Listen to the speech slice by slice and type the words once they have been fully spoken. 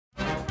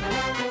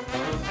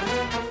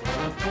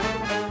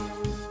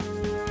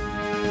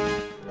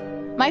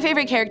My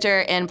favorite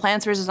character in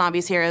Plants vs.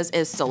 Zombies Heroes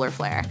is Solar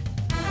Flare.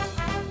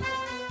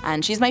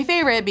 And she's my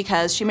favorite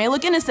because she may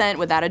look innocent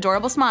with that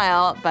adorable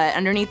smile, but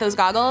underneath those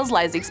goggles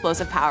lies the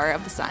explosive power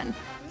of the sun.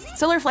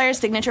 Solar Flare's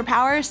signature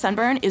power,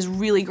 Sunburn, is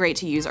really great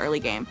to use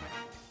early game.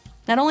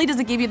 Not only does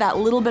it give you that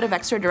little bit of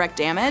extra direct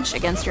damage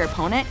against your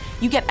opponent,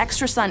 you get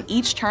extra sun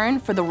each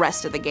turn for the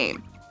rest of the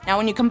game. Now,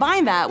 when you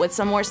combine that with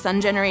some more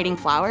sun-generating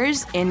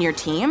flowers in your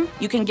team,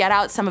 you can get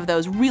out some of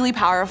those really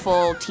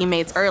powerful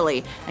teammates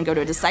early and go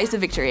to a decisive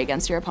victory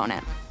against your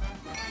opponent.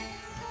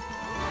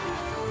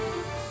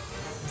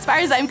 As far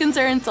as I'm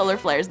concerned, Solar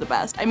Flare is the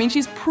best. I mean,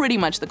 she's pretty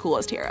much the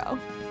coolest hero.